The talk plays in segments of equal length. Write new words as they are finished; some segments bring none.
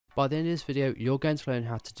By the end of this video, you're going to learn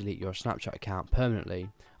how to delete your Snapchat account permanently,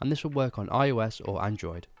 and this will work on iOS or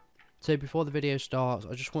Android. So before the video starts,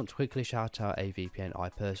 I just want to quickly shout out a VPN I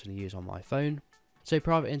personally use on my phone. So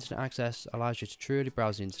private internet access allows you to truly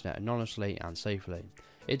browse the internet anonymously and safely.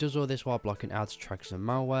 It does all this while blocking ads, trackers and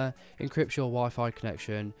malware, encrypts your Wi-Fi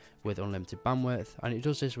connection with unlimited bandwidth, and it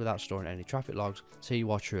does this without storing any traffic logs, so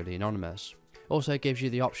you are truly anonymous. Also gives you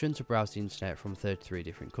the option to browse the internet from 33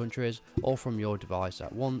 different countries or from your device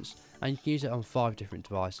at once, and you can use it on 5 different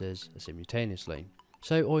devices simultaneously.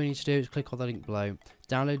 So all you need to do is click on the link below,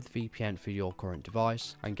 download the VPN for your current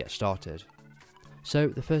device and get started. So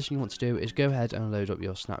the first thing you want to do is go ahead and load up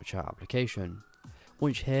your Snapchat application.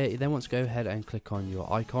 Once you're here, you then want to go ahead and click on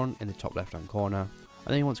your icon in the top left hand corner, and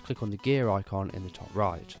then you want to click on the gear icon in the top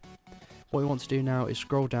right. What you want to do now is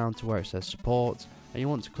scroll down to where it says support, and you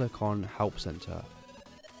want to click on help center.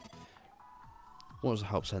 Once the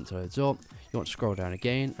help center loads up, you want to scroll down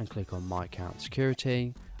again and click on my account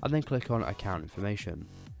security, and then click on account information.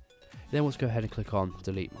 You then want to go ahead and click on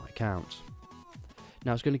delete my account.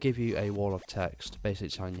 Now it's going to give you a wall of text basically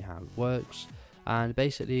telling you how it works, and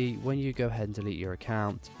basically when you go ahead and delete your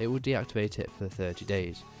account, it will deactivate it for 30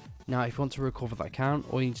 days. Now if you want to recover that account,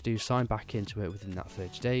 all you need to do is sign back into it within that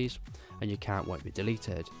 30 days and your account won't be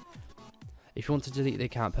deleted. If you want to delete the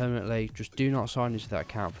account permanently, just do not sign into that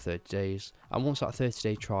account for 30 days, and once that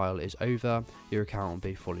 30-day trial is over, your account will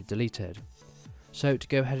be fully deleted. So to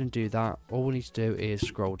go ahead and do that, all we need to do is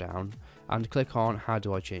scroll down and click on how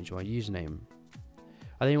do I change my username.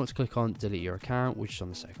 And then you want to click on delete your account, which is on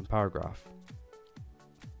the second paragraph.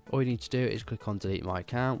 All you need to do is click on delete my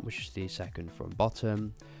account, which is the second from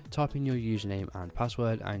bottom, type in your username and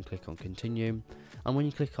password and click on continue. And when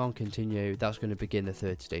you click on continue, that's going to begin the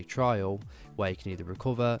 30-day trial where you can either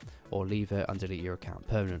recover or leave it and delete your account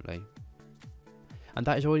permanently. And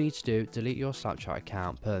that is all you need to do, delete your Snapchat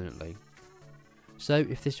account permanently. So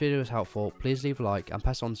if this video was helpful, please leave a like and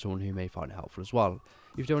pass on to someone who may find it helpful as well.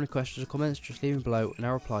 If you do have any questions or comments, just leave them below and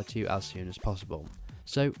I'll reply to you as soon as possible.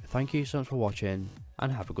 So thank you so much for watching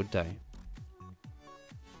and have a good day.